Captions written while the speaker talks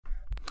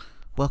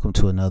Welcome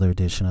to another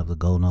edition of the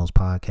Go Nose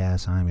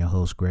Podcast. I am your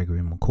host,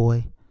 Gregory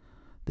McCoy.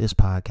 This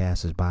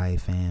podcast is by a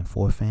fan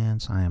for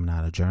fans. I am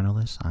not a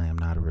journalist. I am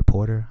not a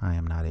reporter. I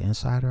am not an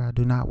insider. I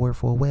do not work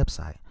for a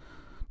website.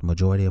 The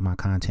majority of my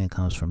content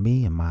comes from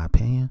me, in my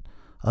opinion.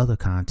 Other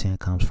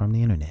content comes from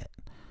the internet.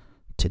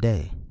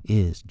 Today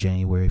is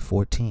January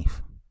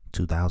 14th,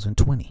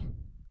 2020.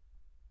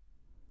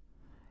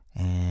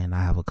 And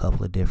I have a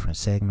couple of different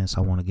segments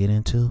I want to get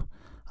into.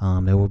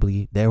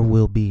 There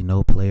will be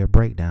no player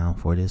breakdown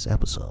for this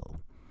episode.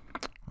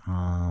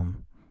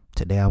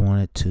 Today I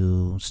wanted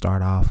to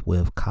start off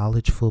with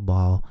college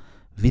football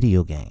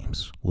video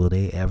games. Will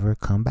they ever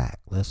come back?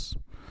 Let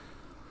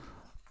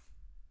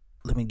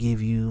me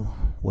give you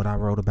what I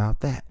wrote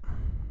about that.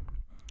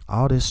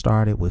 All this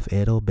started with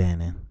Ed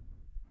O'Bannon,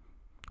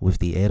 with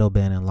the Ed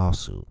O'Bannon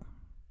lawsuit.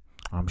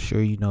 I'm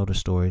sure you know the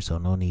story, so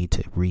no need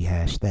to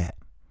rehash that.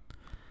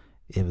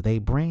 If they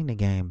bring the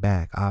game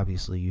back,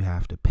 obviously you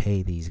have to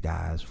pay these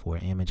guys for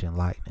image and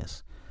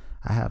likeness.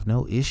 I have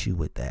no issue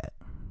with that.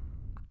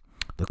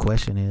 The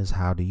question is,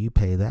 how do you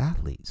pay the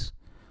athletes?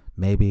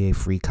 Maybe a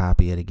free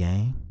copy of the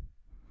game.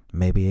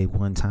 Maybe a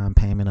one-time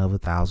payment of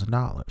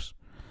 $1,000.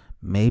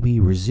 Maybe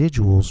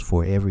residuals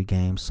for every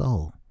game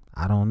sold.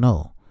 I don't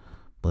know.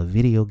 But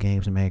video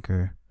game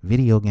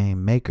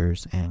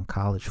makers and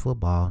college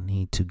football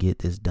need to get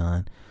this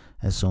done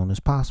as soon as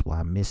possible.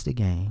 I missed the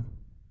game.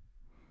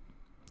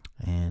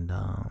 And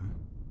I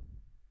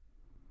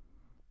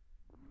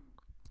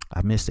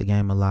miss the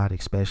game a lot,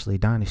 especially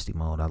Dynasty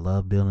Mode. I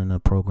love building a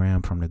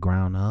program from the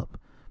ground up.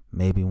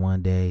 Maybe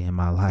one day in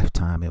my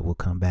lifetime it will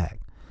come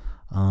back.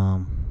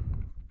 A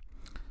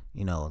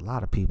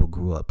lot of people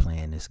grew up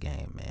playing this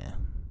game, man.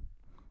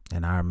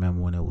 And I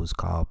remember when it was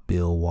called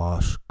Bill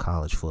Walsh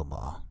College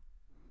Football.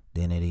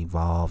 Then it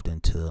evolved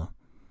into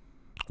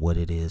what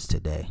it is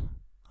today.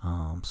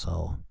 You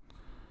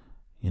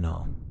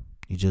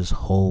just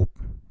hope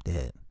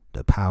that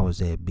the powers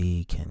that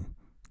be can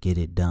get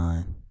it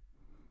done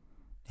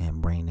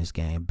and bring this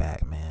game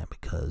back, man,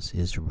 because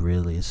it's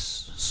really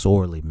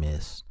sorely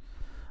missed.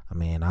 I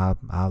mean, I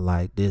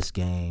like this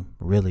game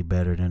really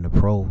better than the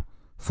pro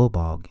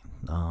football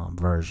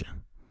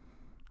version.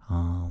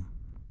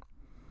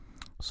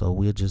 So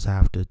we'll just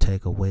have to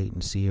take a wait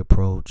and see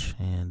approach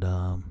and,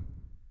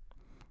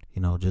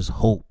 just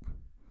hope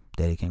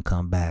that it can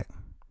come back,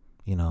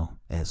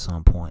 at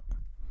some point.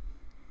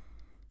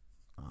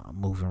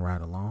 Moving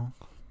right along.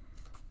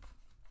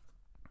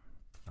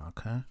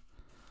 Okay.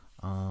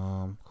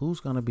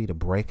 Who's going to be the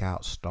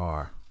breakout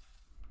star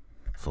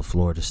for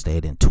Florida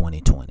State in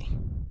 2020?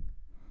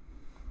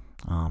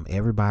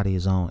 Everybody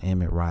is on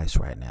Emmett Rice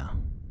right now.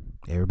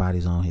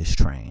 Everybody's on his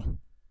train.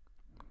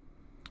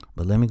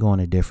 But let me go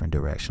in a different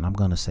direction. I'm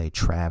going to say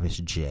Travis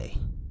J.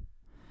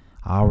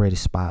 I already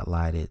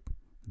spotlighted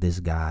this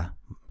guy,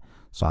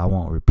 so I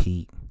won't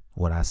repeat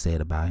what I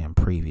said about him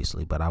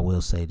previously, but I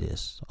will say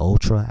this.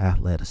 Ultra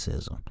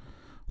athleticism.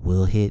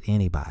 Will hit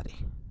anybody.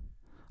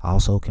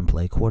 Also can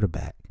play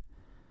quarterback.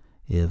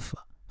 If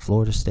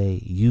Florida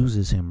State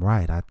uses him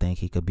right, I think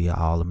he could be an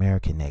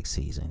All-American next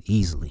season,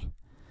 easily.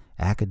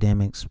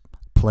 Academics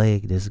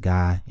plague this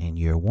guy in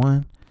year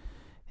one.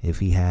 If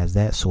he has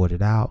that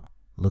sorted out,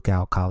 look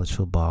out, college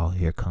football.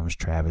 Here comes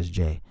Travis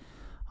J.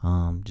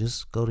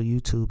 Just go to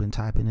YouTube and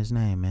type in his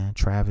name, man.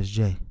 Travis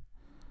J.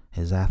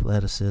 His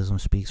athleticism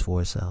speaks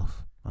for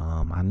itself.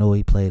 I know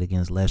he played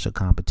against lesser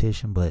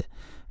competition, but,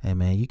 hey,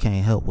 man, you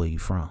can't help where you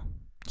from.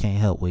 Can't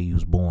help where you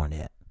was born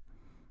at.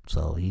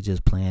 So he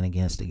just playing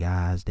against the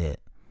guys that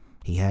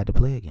he had to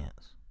play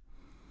against.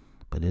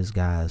 But this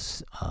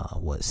guy's,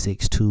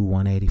 6'2",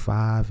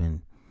 185,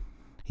 and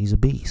he's a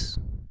beast.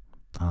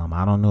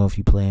 I don't know if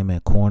you play him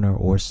at corner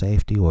or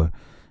safety, or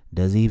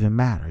does it even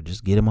matter.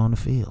 Just get him on the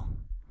field.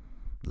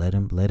 Let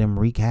him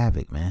wreak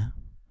havoc, man,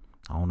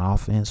 on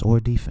offense or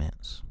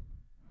defense.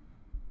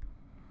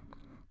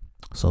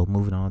 So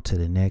moving on to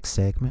the next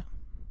segment,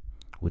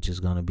 which is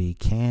going to be,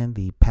 can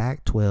the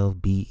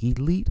Pac-12 be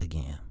elite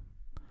again?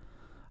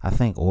 I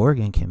think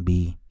Oregon can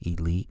be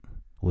elite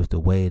with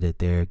the way that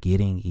they're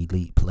getting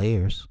elite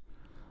players.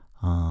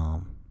 They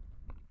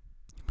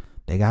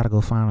got to go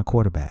find a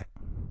quarterback.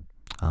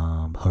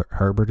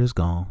 Herbert is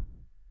gone.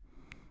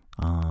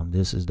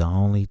 This is the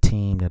only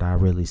team that I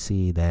really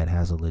see that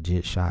has a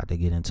legit shot to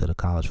get into the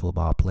college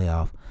football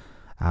playoff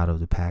out of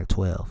the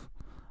Pac-12.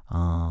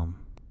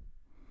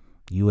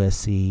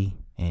 USC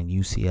and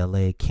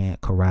UCLA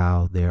can't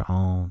corral their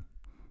own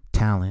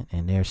talent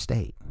in their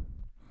state.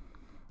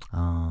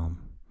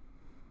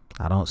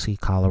 I don't see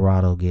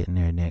Colorado getting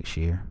there next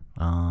year.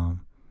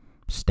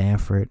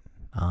 Stanford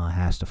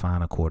has to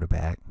find a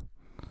quarterback.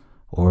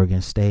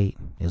 Oregon State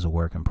is a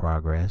work in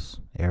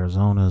progress.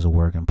 Arizona is a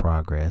work in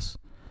progress.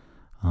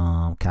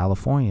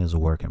 California is a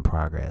work in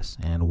progress.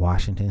 And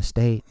Washington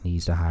State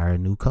needs to hire a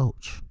new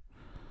coach.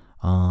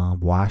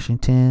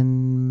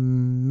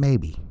 Washington,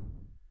 maybe.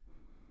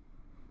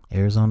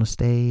 Arizona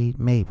State,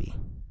 maybe.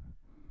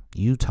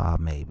 Utah,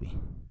 maybe.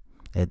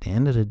 At the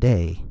end of the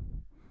day,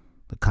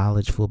 the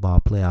college football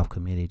playoff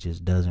committee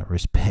just doesn't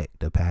respect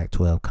the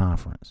Pac-12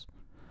 conference.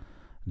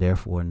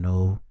 Therefore,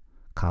 no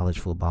college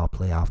football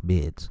playoff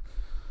bids.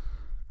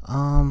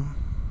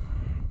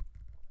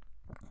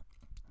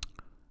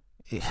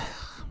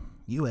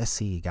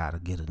 USC got to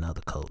get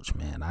another coach,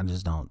 man. I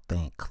just don't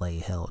think Clay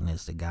Helton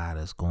is the guy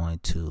that's going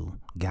to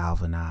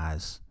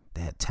galvanize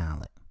that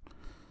talent.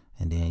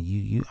 And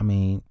then I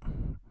mean,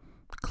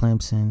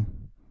 Clemson,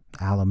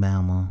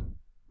 Alabama,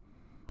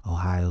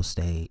 Ohio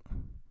State,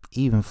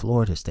 even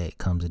Florida State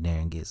comes in there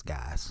and gets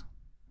guys.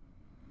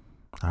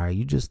 All right,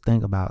 you just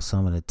think about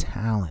some of the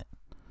talent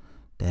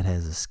that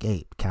has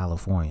escaped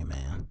California,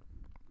 man.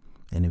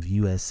 And if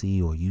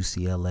USC or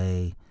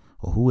UCLA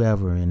or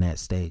whoever in that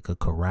state could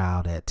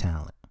corral that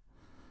talent,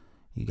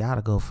 you got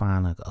to go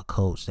find a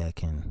coach that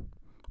can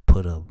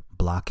put a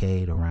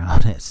blockade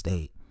around that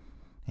state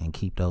and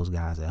keep those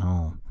guys at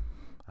home.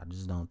 I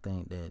just don't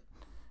think that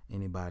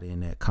anybody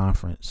in that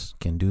conference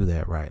can do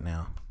that right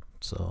now.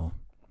 So,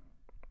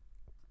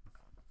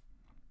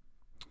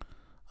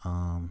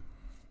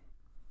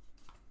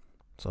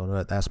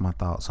 that's my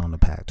thoughts on the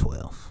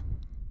Pac-12.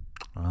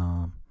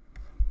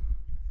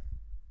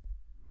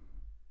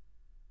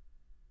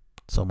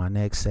 So my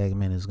next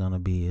segment is going to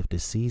be, if the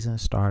season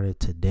started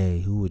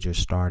today, who would your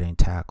starting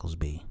tackles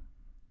be?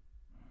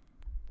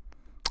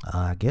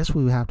 I guess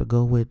we would have to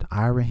go with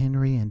Ira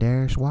Henry and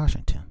Darius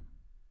Washington.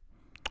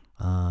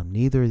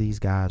 Neither of these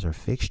guys are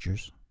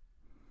fixtures.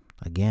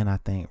 Again, I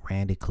think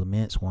Randy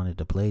Clements wanted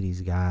to play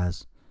these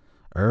guys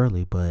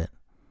early, but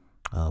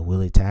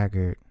Willie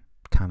Taggart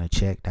kind of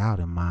checked out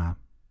in my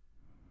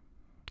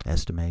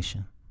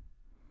estimation.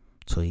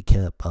 So he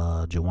kept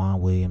Jawan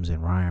Williams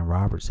and Ryan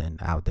Robertson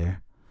out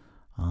there.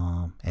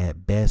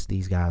 At best,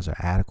 these guys are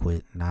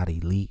adequate, not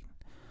elite.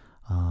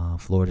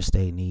 Florida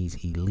State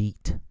needs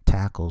elite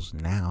tackles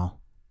now.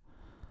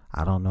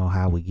 I don't know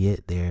how we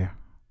get there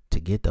to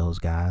get those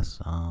guys,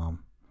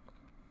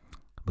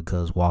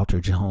 because Walter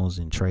Jones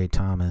and Trey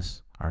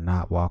Thomas are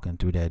not walking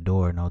through that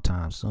door no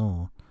time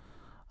soon.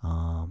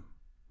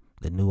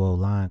 The new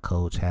O-line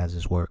coach has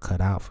his work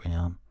cut out for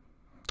him.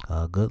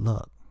 Good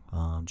luck.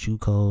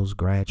 JUCOs,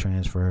 grad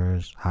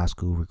transfers, high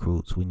school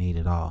recruits, we need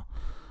it all.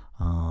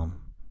 I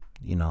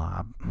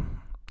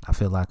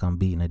feel like I'm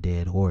beating a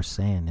dead horse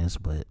saying this,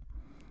 but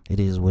it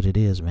is what it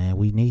is, man.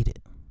 We need it.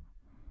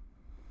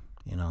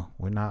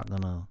 We're not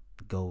going to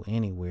go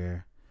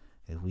anywhere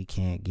if we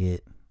can't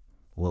get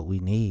what we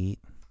need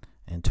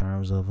in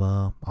terms of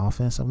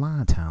offensive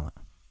line talent.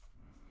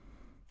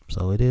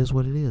 So it is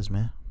what it is,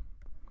 man.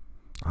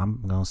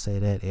 I'm going to say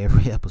that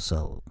every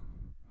episode.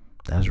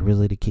 That's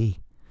really the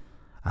key.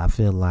 I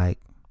feel like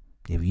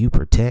if you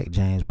protect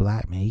James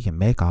Blackman, he can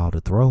make all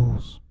the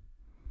throws.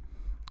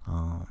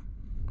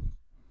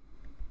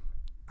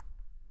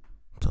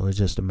 So it's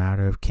just a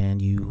matter of, can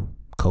you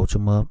coach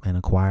him up and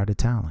acquire the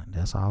talent?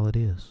 That's all it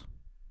is.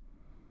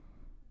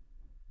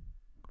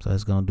 So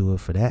that's going to do it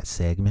for that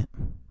segment.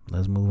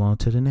 Let's move on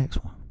to the next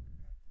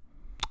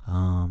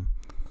one.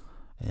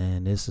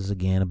 And this is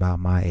again about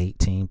my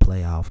 18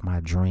 playoff,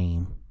 my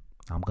dream.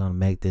 I'm going to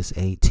make this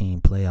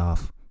 18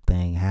 playoff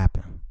thing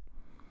happen.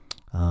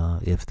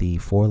 If the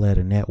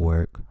four-letter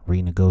network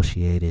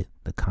renegotiated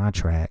the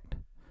contract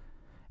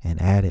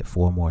and added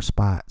 4 more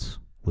spots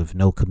with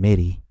no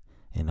committee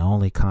and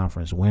only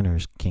conference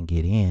winners can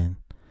get in,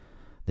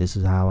 this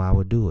is how I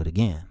would do it.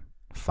 Again,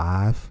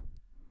 5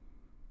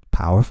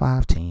 Power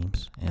 5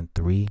 teams and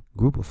 3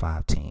 Group of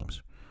 5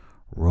 teams.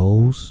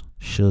 Rose,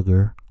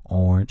 Sugar,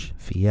 Orange,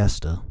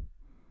 Fiesta,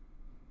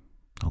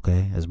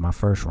 okay, as my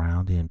first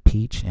round. Then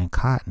Peach and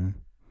Cotton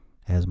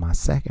as my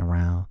second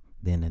round.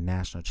 Then the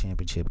national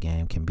championship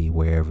game can be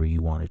wherever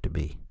you want it to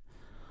be.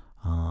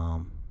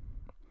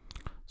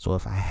 So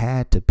if I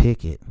had to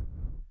pick it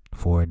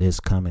for this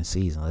coming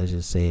season, let's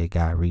just say it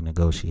got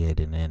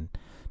renegotiated and then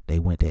they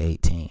went to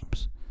 8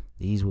 teams.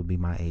 These would be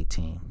my 8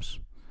 teams.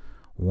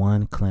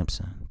 1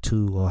 Clemson,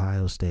 2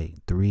 Ohio State,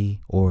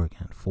 3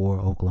 Oregon, 4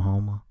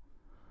 Oklahoma,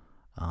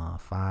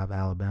 5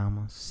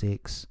 Alabama,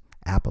 6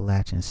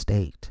 Appalachian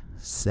State,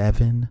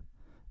 7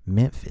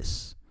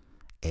 Memphis,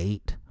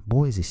 8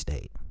 Boise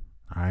State.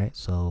 All right,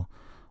 so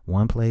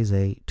 1 plays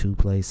 8, 2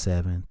 plays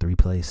 7, 3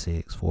 plays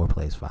 6, 4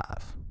 plays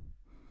 5.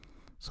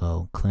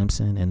 So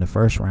Clemson in the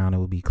first round, it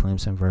would be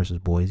Clemson versus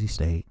Boise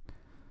State,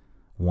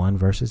 1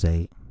 versus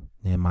 8.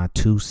 Then my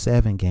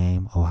 2-7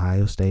 game,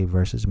 Ohio State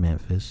versus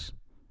Memphis,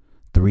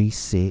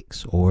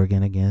 3-6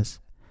 Oregon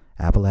against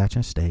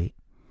Appalachian State,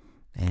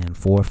 and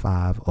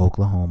 4-5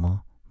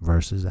 Oklahoma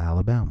versus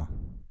Alabama.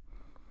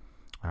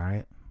 All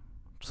right,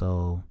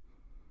 so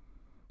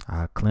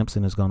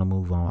Clemson is going to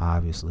move on,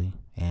 obviously,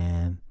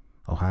 and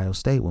Ohio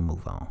State will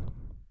move on.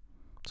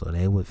 So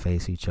they would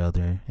face each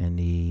other in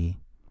the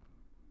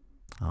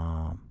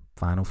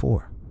Final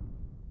Four.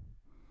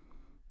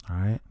 All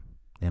right.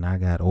 Then I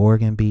got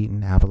Oregon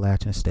beating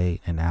Appalachian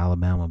State and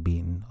Alabama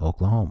beating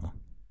Oklahoma.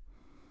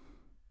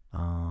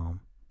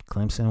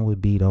 Clemson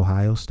would beat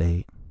Ohio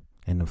State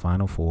in the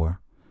Final Four.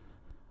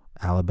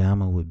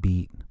 Alabama would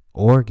beat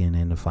Oregon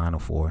in the Final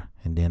Four.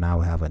 And then I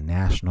would have a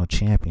national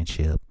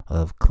championship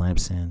of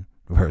Clemson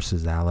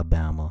versus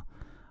Alabama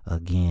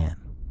again.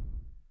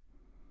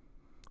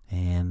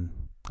 And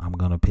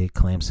going to pick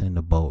Clemson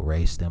to boat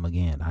race them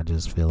again. I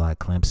just feel like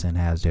Clemson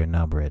has their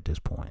number at this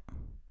point.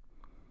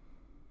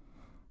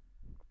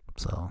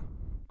 So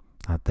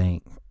I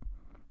think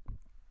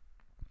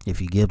if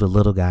you give the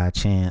little guy a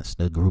chance,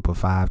 the group of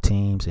 5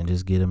 teams, and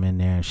just get him in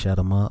there and shut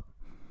him up,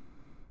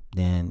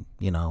 then,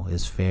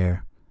 it's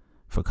fair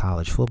for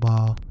college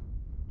football.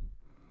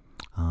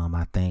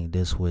 I think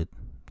this would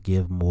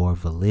give more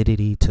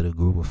validity to the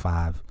group of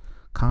 5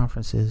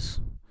 conferences.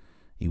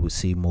 You would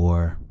see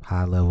more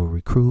high-level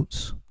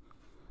recruits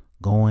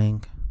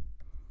going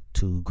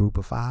to group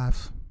of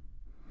 5.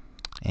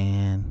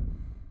 And,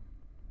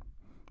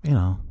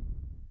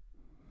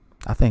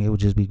 I think it would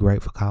just be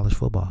great for college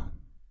football.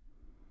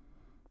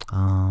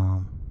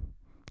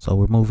 So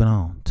we're moving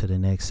on to the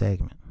next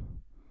segment.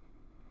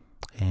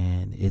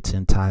 And it's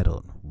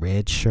entitled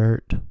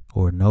Redshirt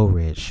or No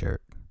Redshirt.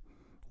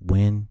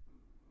 When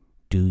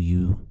do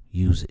you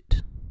use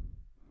it?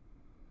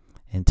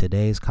 In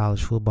today's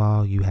college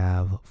football, you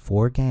have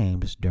 4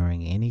 games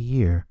during any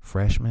year,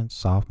 freshman,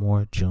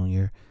 sophomore,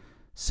 junior,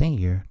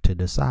 senior, to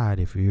decide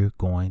if you're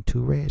going to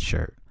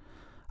redshirt.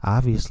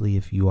 Obviously,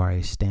 if you are a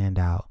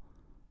standout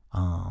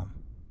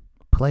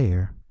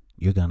player,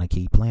 you're going to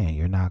keep playing.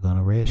 You're not going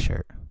to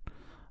redshirt.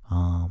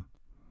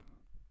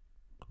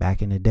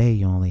 Back in the day,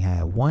 you only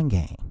had 1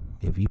 game.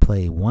 If you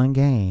played 1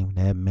 game,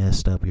 that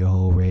messed up your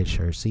whole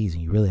redshirt season.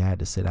 You really had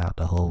to sit out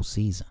the whole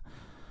season.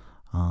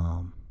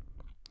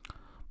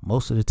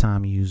 Most of the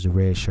time, you use the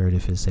redshirt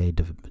if it's a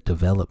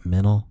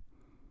developmental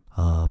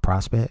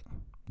prospect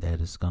that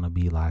is going to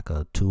be like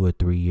a 2 or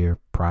 3 year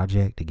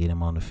project to get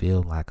him on the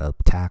field, like a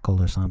tackle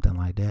or something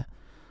like that.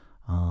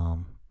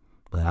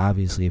 But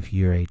obviously, if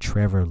you're a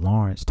Trevor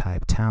Lawrence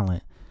type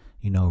talent,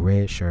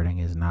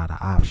 redshirting is not an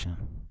option.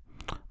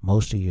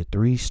 Most of your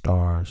 3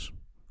 stars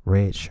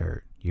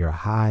redshirt. Your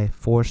high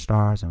 4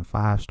 stars and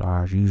 5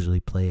 stars usually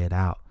play it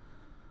out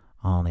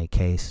on a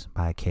case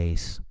by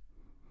case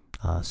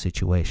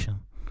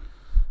situation.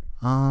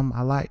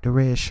 I like the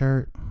red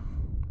shirt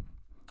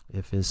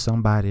if it's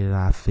somebody that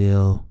I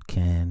feel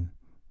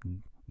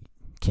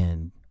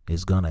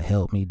is gonna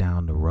help me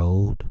down the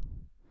road.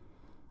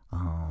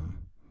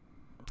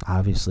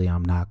 Obviously,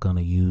 I'm not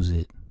gonna use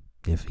it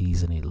if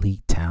he's an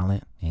elite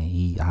talent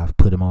and I've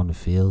put him on the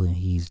field and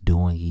he's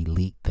doing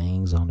elite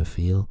things on the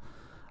field.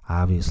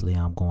 Obviously,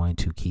 I'm going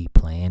to keep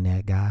playing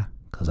that guy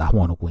because I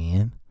want to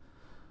win.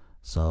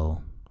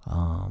 So,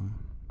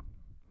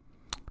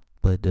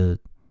 but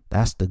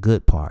that's the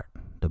good part.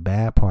 The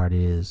bad part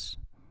is,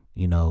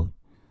 you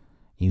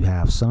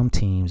have some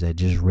teams that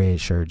just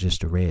redshirt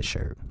just a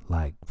redshirt,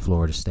 like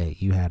Florida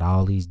State. You had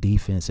all these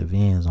defensive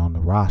ends on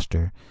the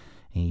roster,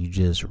 and you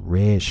just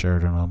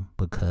redshirted them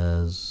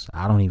because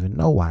I don't even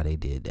know why they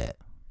did that.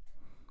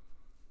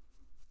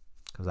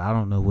 Because I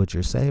don't know what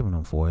you're saving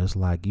them for. It's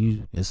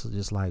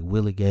just like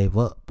Willie gave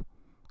up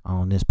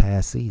on this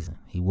past season.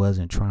 He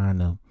wasn't trying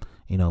to,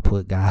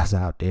 put guys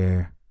out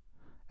there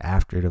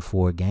after the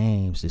 4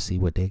 games to see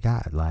what they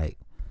got. Like,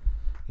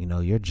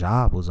 your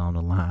job was on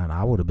the line.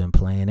 I would have been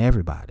playing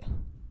everybody.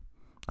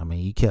 I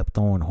mean, you kept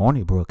throwing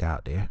Hornibrook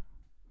out there.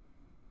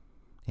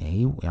 And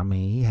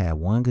he had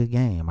 1 good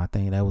game. I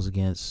think that was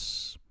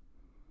against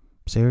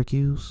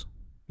Syracuse.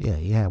 Yeah,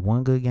 he had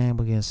 1 good game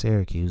against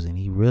Syracuse, and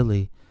he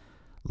really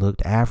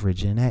looked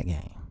average in that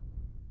game.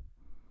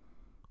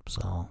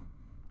 So,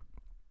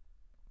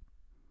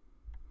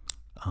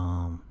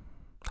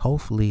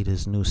 hopefully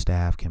this new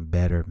staff can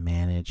better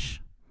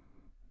manage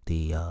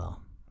the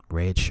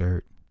red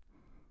shirt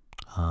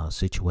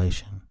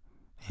situation,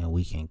 and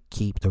we can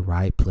keep the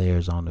right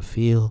players on the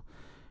field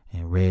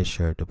and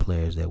redshirt the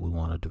players that we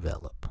want to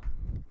develop.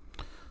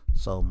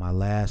 So my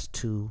last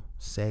 2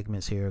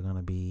 segments here are going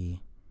to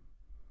be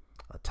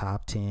a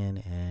top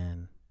 10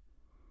 and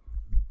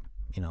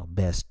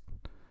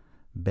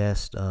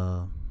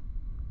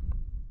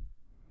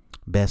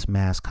best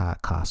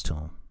mascot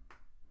costume.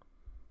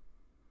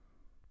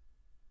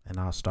 And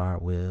I'll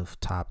start with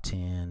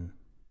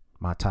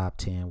my top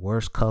 10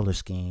 worst color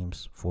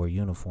schemes for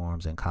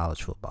uniforms in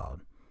college football.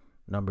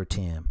 Number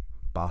 10,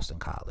 Boston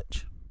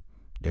College.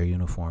 Their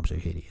uniforms are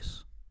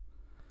hideous.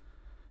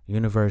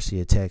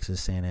 University of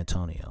Texas, San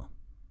Antonio.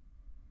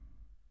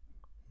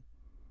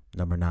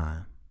 Number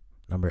 9.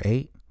 Number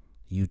 8,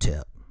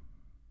 UTEP.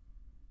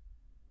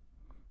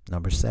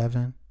 Number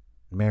 7,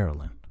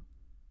 Maryland.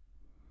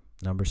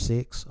 Number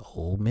 6,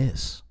 Ole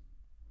Miss.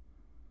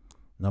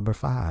 Number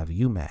 5,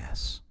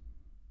 UMass.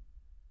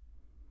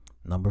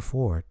 Number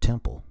 4,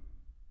 Temple.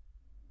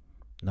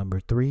 Number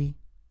 3,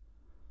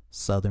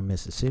 Southern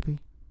Mississippi.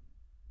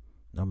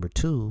 Number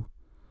 2,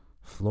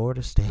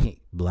 Florida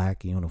State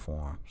black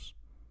uniforms.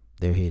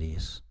 They're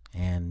hideous.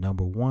 And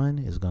number 1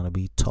 is going to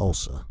be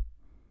Tulsa.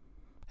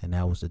 And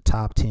that was the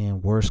top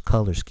 10 worst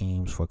color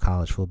schemes for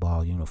college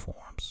football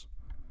uniforms.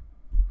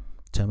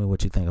 Tell me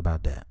what you think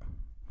about that.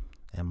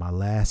 And my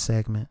last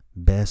segment,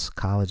 best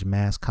college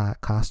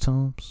mascot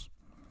costumes.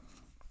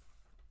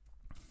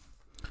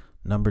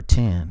 Number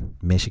 10,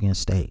 Michigan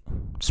State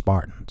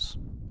Spartans.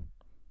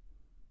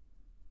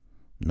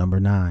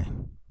 Number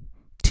 9,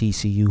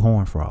 TCU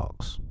Horned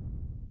Frogs.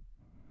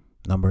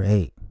 Number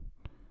 8,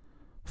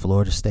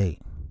 Florida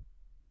State,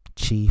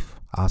 Chief,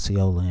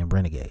 Osceola, and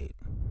Renegade.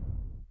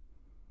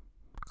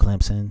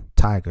 Clemson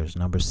Tigers,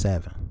 number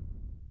 7.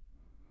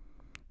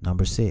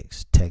 Number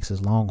 6,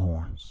 Texas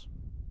Longhorns.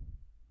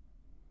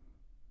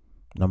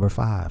 Number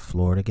 5,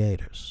 Florida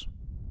Gators.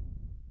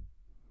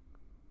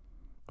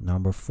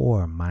 Number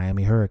 4,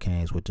 Miami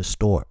Hurricanes with the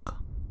Stork.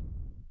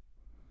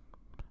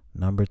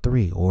 Number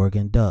 3,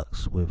 Oregon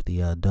Ducks with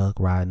the duck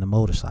riding the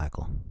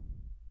motorcycle.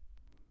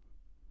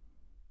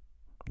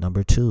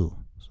 Number 2,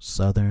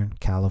 Southern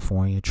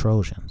California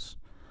Trojans.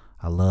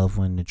 I love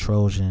when the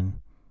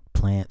Trojan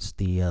plants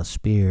the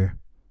spear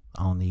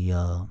on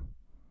the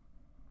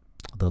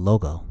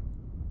logo.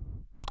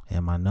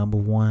 And my number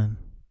 1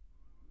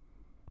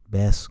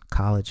 best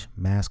college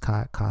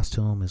mascot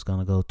costume is going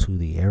to go to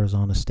the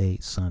Arizona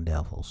State Sun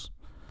Devils.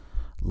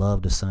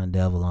 Love the Sun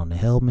Devil on the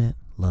helmet.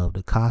 Love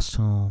the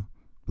costume.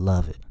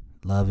 Love it.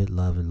 Love it,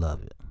 love it,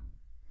 love it.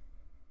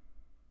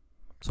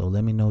 So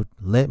let me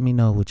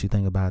know what you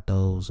think about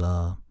those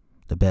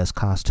the best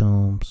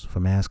costumes for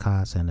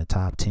mascots and the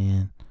top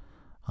 10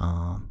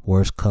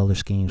 worst color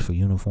schemes for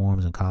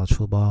uniforms in college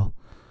football.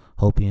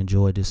 Hope you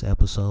enjoyed this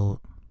episode.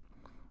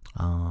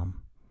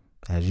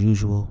 As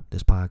usual,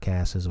 this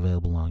podcast is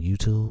available on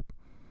YouTube,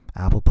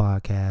 Apple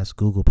Podcasts,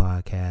 Google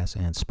Podcasts,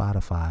 and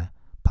Spotify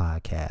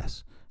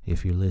Podcasts.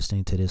 If you're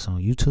listening to this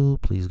on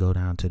YouTube, please go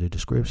down to the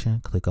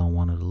description, click on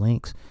one of the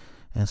links,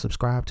 and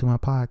subscribe to my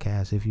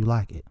podcast if you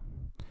like it.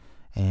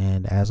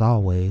 And as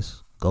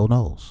always, go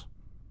Noles.